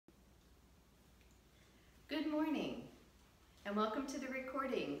Good morning, and welcome to the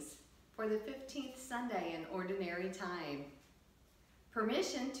recordings for the 15th Sunday in Ordinary Time.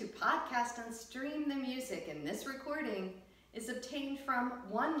 Permission to podcast and stream the music in this recording is obtained from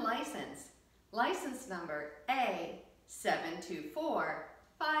One License, license number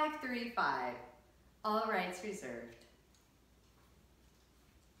A724535. All rights reserved.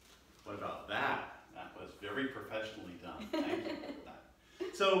 What about that? That was very professionally done. Thank you for that.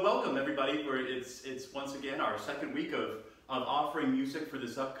 So welcome everybody. It's once again our second week of offering music for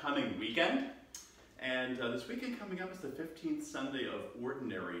this upcoming weekend. And this weekend coming up is the 15th Sunday of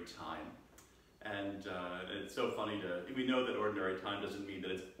Ordinary Time. And it's so funny we know that ordinary time doesn't mean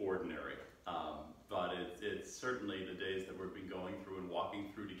that it's ordinary. But it's certainly the days that we've been going through and walking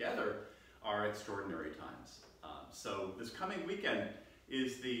through together are extraordinary times. So this coming weekend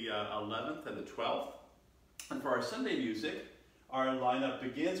is the 11th and the 12th. And for our Sunday music, our lineup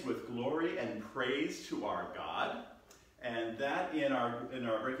begins with Glory and Praise to Our God. And that in our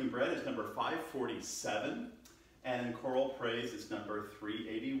Breaking Bread is number 547. And in Choral Praise is number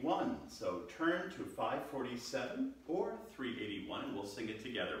 381. So turn to 547 or 381 and we'll sing it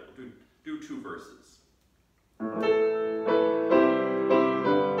together. We'll do two verses.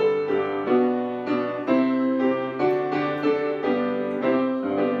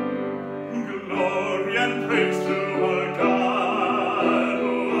 Glory and praise to our God,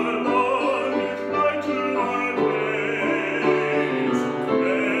 who alone is right to our days.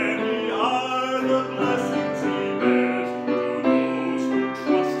 Many are the blessings He bears to those who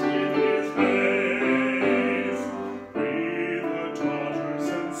trust in His ways. We, the daughters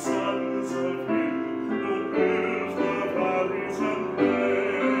and sons of Him, who live the valleys and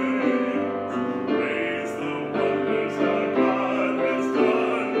plains, praise the wonders our God has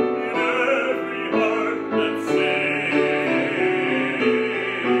done in every heart that sings.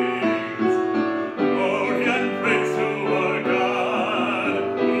 Glory and praise to our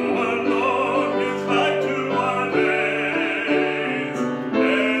God, who alone gives light to our days.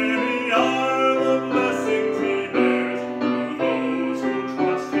 Many are the blessings He bears to those who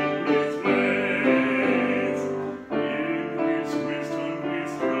trust in His ways. In His wisdom He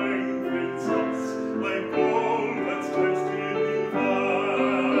strengthens us like gold that's tested in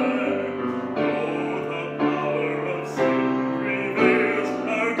fire. Though the power of sin prevails,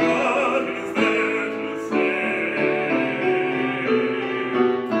 our God is there to save.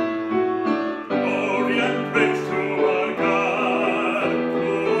 Glory and praise to our God,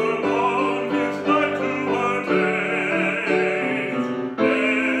 who alone gives light to our days.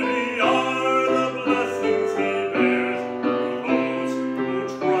 Many are the blessings He bears to those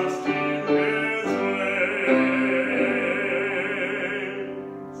who trust in His ways.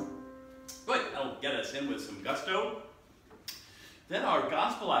 Good, that'll get us in with some gusto. Then our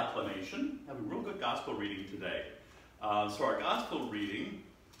gospel acclamation. Have a real good gospel reading today. So our gospel reading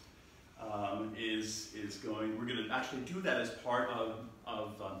we're going to actually do that as part of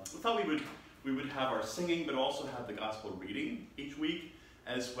we thought we would have our singing, but also have the gospel reading each week,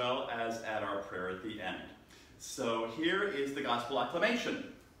 as well as add our prayer at the end. So here is the gospel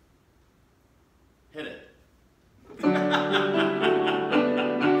acclamation. Hit it.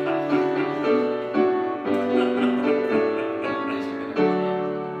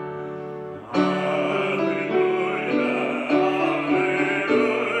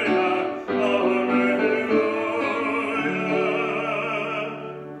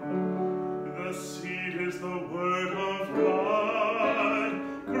 The seed is the word of God,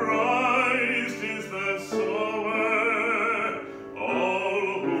 Christ is the sower.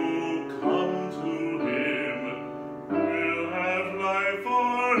 All who come to Him will have life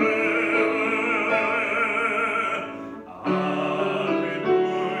forever.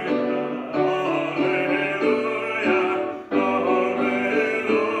 Alleluia, alleluia, alleluia.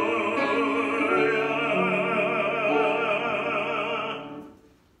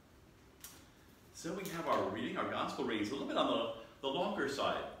 So we have our reading, our gospel readings, a little bit on the longer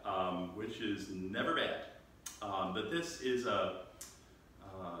side, which is never bad. But this is a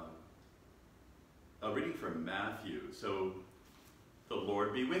reading from Matthew. So the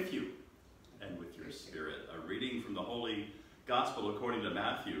Lord be with you and with your spirit. A reading from the Holy Gospel according to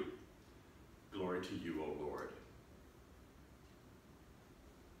Matthew. Glory to you, O Lord.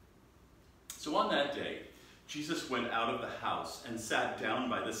 So on that day, Jesus went out of the house and sat down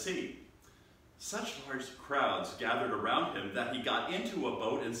by the sea. Such large crowds gathered around him that he got into a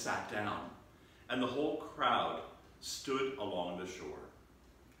boat and sat down, and the whole crowd stood along the shore.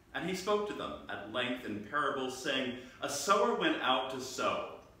 And he spoke to them at length in parables, saying, A sower went out to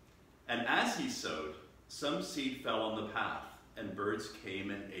sow, and as he sowed, some seed fell on the path, and birds came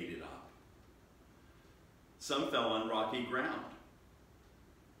and ate it up. Some fell on rocky ground.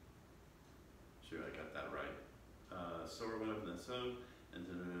 Sure, I got that right. Sower went up and then sowed, and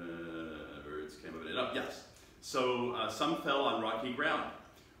birds came up and ate up. Yes. So some fell on rocky ground,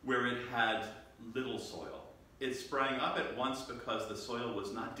 where it had little soil. It sprang up at once because the soil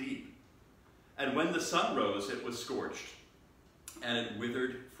was not deep. And when the sun rose, it was scorched, and it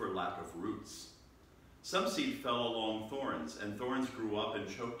withered for lack of roots. Some seed fell along thorns, and thorns grew up and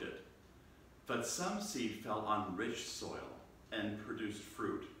choked it. But some seed fell on rich soil and produced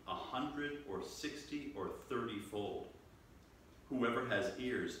fruit, 100 or 60 or 30-fold. Whoever has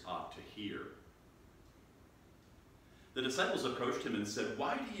ears ought to hear. The disciples approached him and said,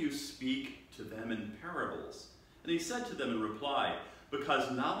 "Why do you speak to them in parables?" And he said to them in reply,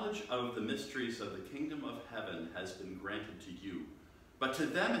 "Because knowledge of the mysteries of the kingdom of heaven has been granted to you, but to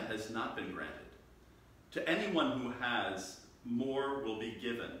them it has not been granted. To anyone who has, more will be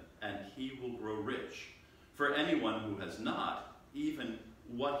given, and he will grow rich. For anyone who has not, even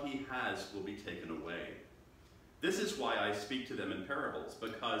what he has will be taken away. This is why I speak to them in parables,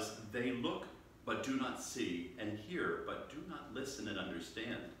 because they look but do not see, and hear but do not listen and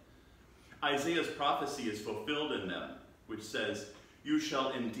understand. Isaiah's prophecy is fulfilled in them, which says, 'You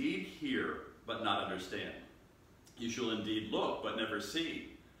shall indeed hear but not understand. You shall indeed look but never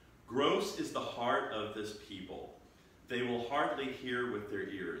see. Gross is the heart of this people. They will hardly hear with their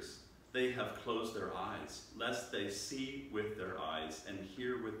ears. They have closed their eyes, lest they see with their eyes and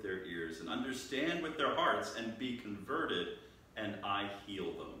hear with their ears and understand with their hearts and be converted, and I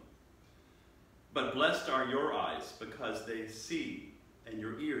heal them. But blessed are your eyes because they see, and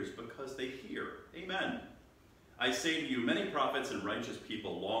your ears because they hear.' Amen. I say to you, many prophets and righteous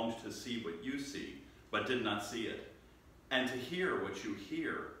people longed to see what you see, but did not see it, and to hear what you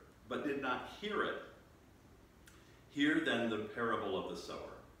hear, but did not hear it. Hear then the parable of the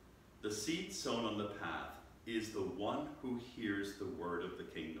sower. The seed sown on the path is the one who hears the word of the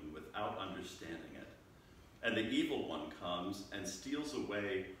kingdom without understanding it. And the evil one comes and steals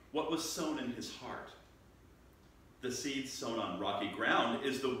away what was sown in his heart. The seed sown on rocky ground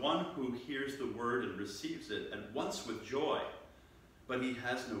is the one who hears the word and receives it at once with joy, but he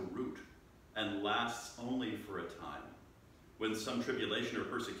has no root and lasts only for a time. When some tribulation or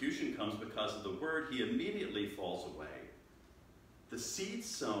persecution comes because of the word, he immediately falls away. The seed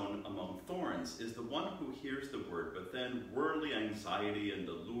sown among thorns is the one who hears the word, but then worldly anxiety and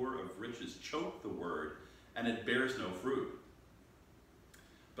the lure of riches choke the word, and it bears no fruit.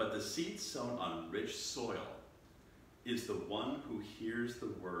 But the seed sown on rich soil is the one who hears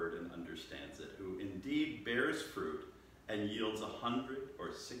the word and understands it, who indeed bears fruit and yields 100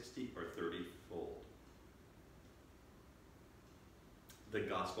 or 60 or 30-fold. The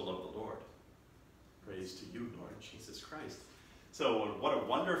gospel of the Lord. Praise to you, Lord Jesus Christ. So what a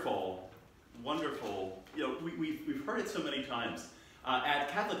wonderful, wonderful, we've heard it so many times. At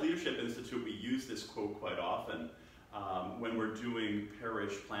Catholic Leadership Institute, we use this quote quite often when we're doing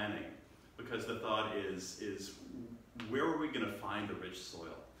parish planning, because the thought is where are we going to find the rich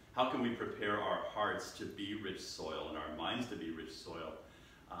soil? How can we prepare our hearts to be rich soil and our minds to be rich soil?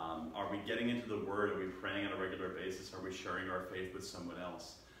 Are we getting into the Word? Are we praying on a regular basis? Are we sharing our faith with someone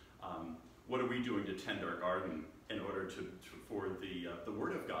else? What are we doing to tend our garden in order for the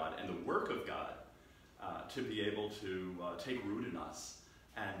Word of God and the work of God to be able to take root in us,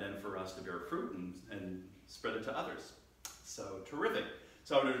 and then for us to bear fruit and spread it to others? So terrific.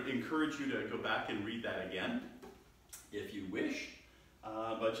 So I would encourage you to go back and read that again, if you wish.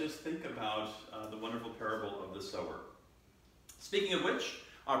 But just think about the wonderful parable of the sower. Speaking of which,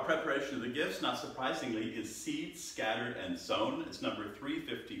 our preparation of the gifts, not surprisingly, is seeds scattered and sown. It's number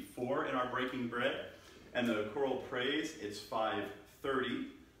 354 in our Breaking Bread. And the choral praise, it's 530.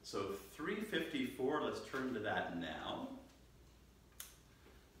 So 354, let's turn to that now.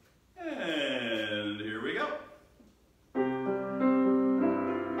 And here we go.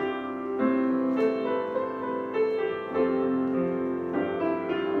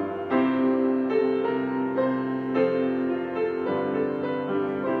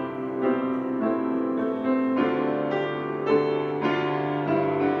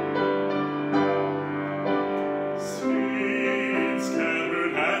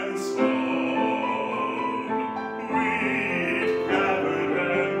 Wheat gathered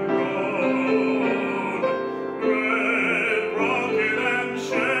and grown.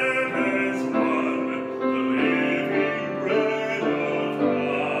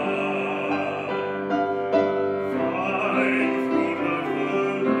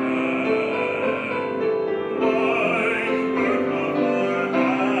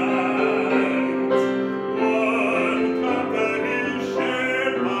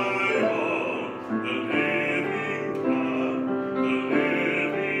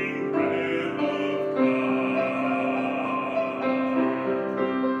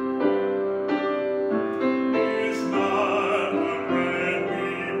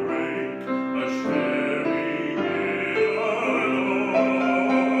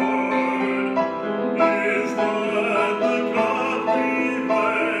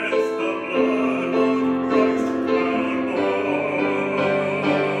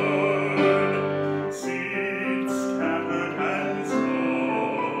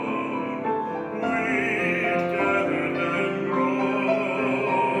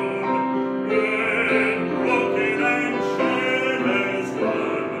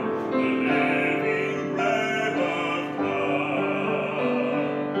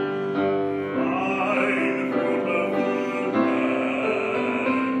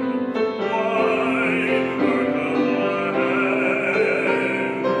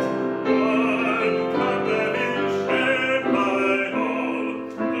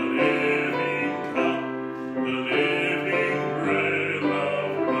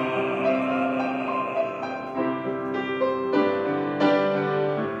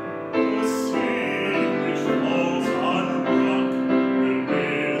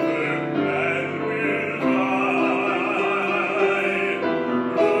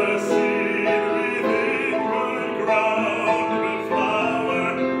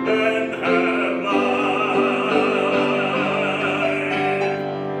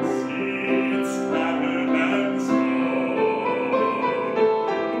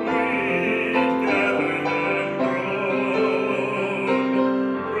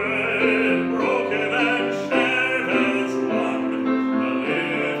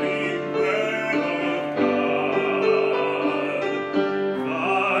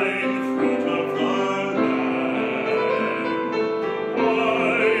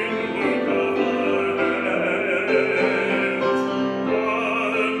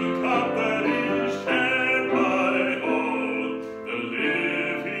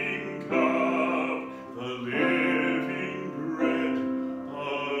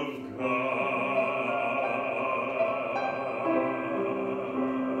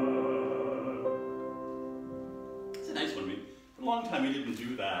 didn't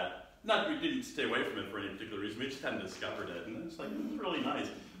do that. We didn't stay away from it for any particular reason. We just hadn't discovered it, and it's like, it's really nice.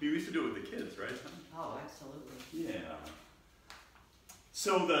 We used to do it with the kids, right? Oh, absolutely. Yeah.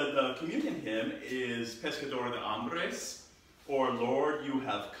 So the communion hymn is Pescador de Hombres, or Lord, You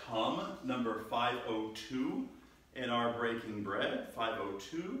Have Come, number 502 in our Breaking Bread,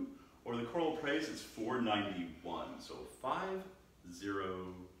 502, or the choral praise is 491, so 502.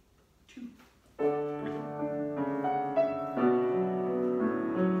 Here we go.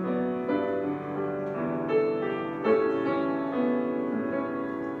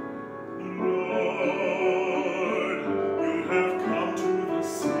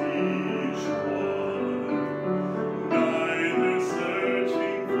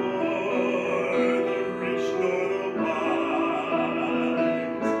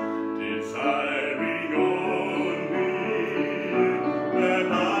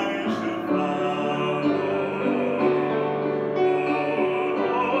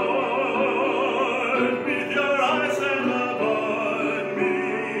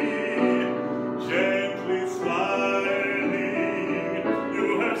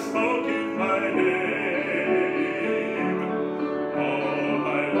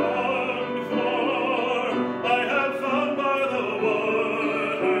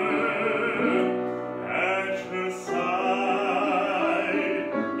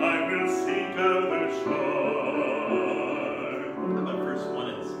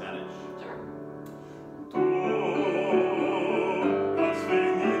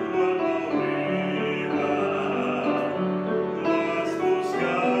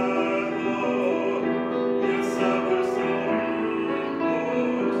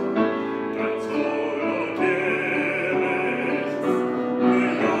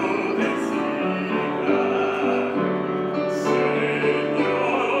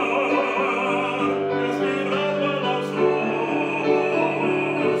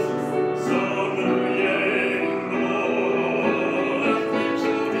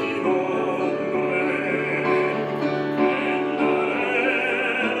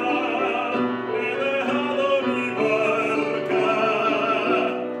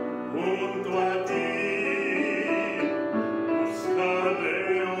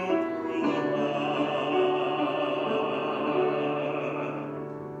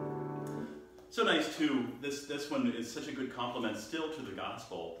 So nice too, this one is such a good complement still to the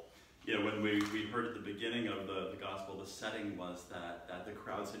gospel. You know, when we heard at the beginning of the gospel, the setting was that the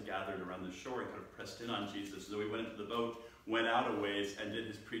crowds had gathered around the shore and kind of pressed in on Jesus. So he went into the boat, went out a ways, and did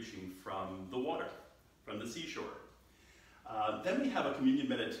his preaching from the water, from the seashore. Then we have a communion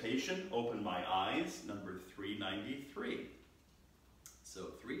meditation, Open My Eyes, number 393.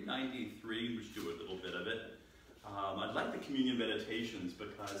 So 393, we should do a little bit of it. I'd like the communion meditations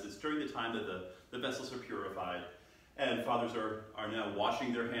because it's during the time that the vessels are purified, and fathers are now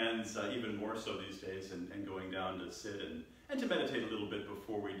washing their hands even more so these days and going down to sit and to meditate a little bit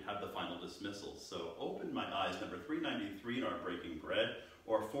before we have the final dismissal. So Open My Eyes, number 393 in our Breaking Bread,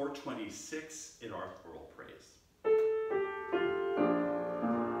 or 426 in our Choral Praise.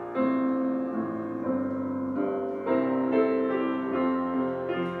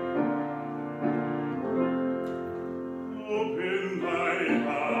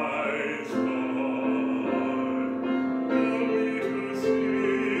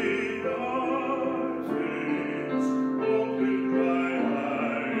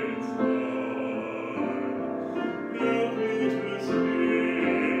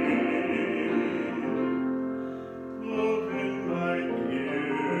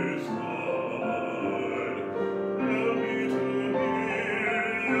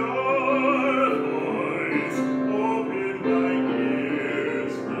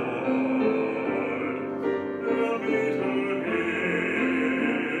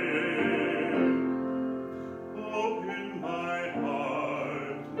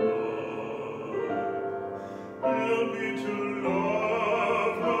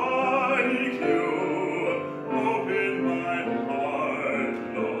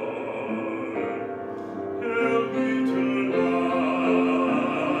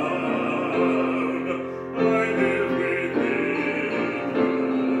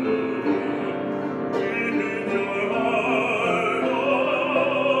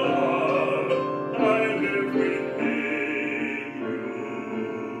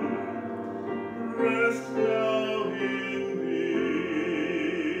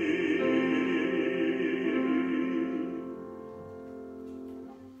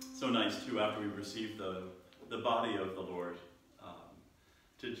 After we receive the body of the Lord,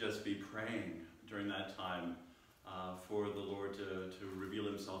 to just be praying during that time for the Lord to reveal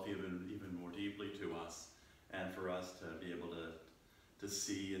himself even more deeply to us, and for us to be able to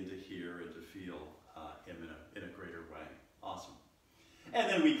see and to hear and to feel him in a greater way. Awesome. And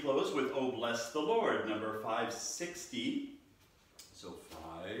then we close with "Oh Bless the Lord," number 560. So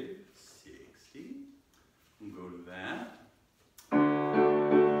 560, we'll go to that. And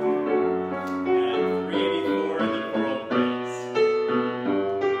 384 in the choral praise.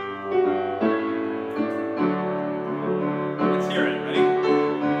 Let's hear it, ready?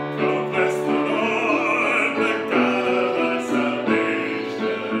 Oh, bless the Lord, the God of our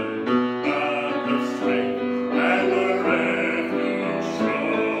salvation, rock of strength and the refuge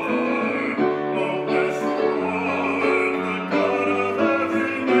sure. Oh, bless the Lord, the God of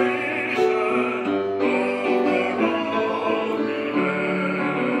every nation, over all the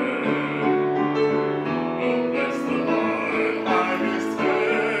earth. Oh, bless the Lord, highest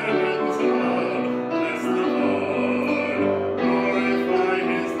heavens above. Bless the Lord, glorify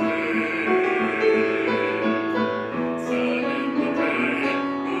His name. Sun in the day,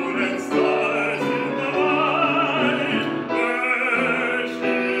 moon and stars in the night,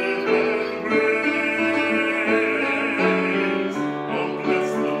 worship and praise. Oh, bless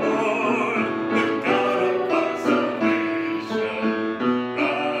the Lord, the God of our salvation,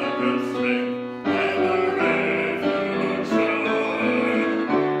 rock of strength and the refuge sure.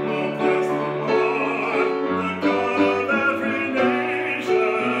 Oh, bless the Lord, the God of every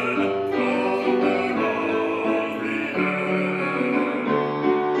nation, over all the earth.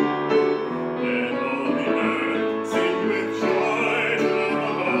 Let all the earth sing with joy to the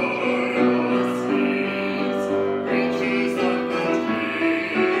Lord, all seas, creatures of the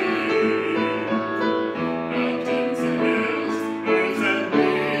deep. Mountains and hills, birds and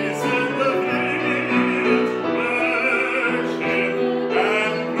beasts in the fields, worship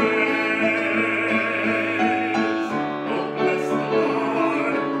and praise. Oh, bless the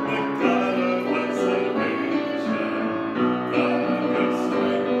Lord, the God of our salvation, rock of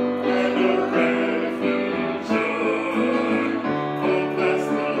strength and a refuge sure. Oh, bless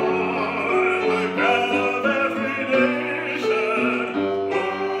the Lord, the God of every nation,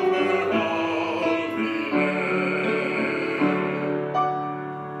 over all the earth.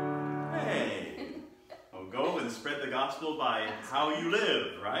 Hey! Oh, go and spread the gospel by how you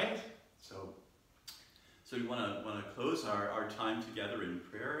live, right? So we want to close our time together in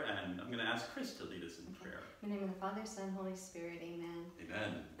prayer, and I'm going to ask Chris to lead us in prayer. In the name of the Father, Son, Holy Spirit, amen.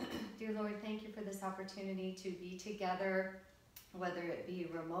 Amen. Dear Lord, thank you for this opportunity to be together, whether it be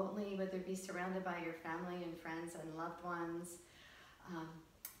remotely, whether it be surrounded by your family and friends and loved ones,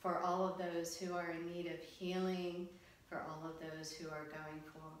 for all of those who are in need of healing, for all of those who are going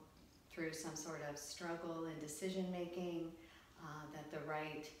through some sort of struggle in decision making, that the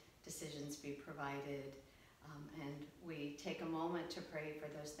right decisions be provided. And we take a moment to pray for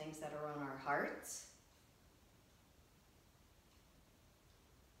those things that are on our hearts.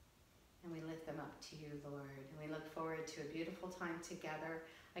 And we lift them up to you, Lord. And we look forward to a beautiful time together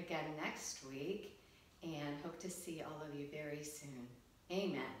again next week, and hope to see all of you very soon.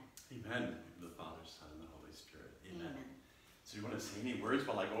 Amen. Amen. In the name of the Father, Son, and the Holy Spirit. Amen. Amen. So you want to say any words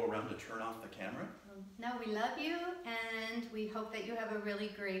while I go around to turn off the camera? No, we love you, and we hope that you have a really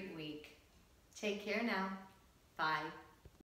great week. Take care now. Bye.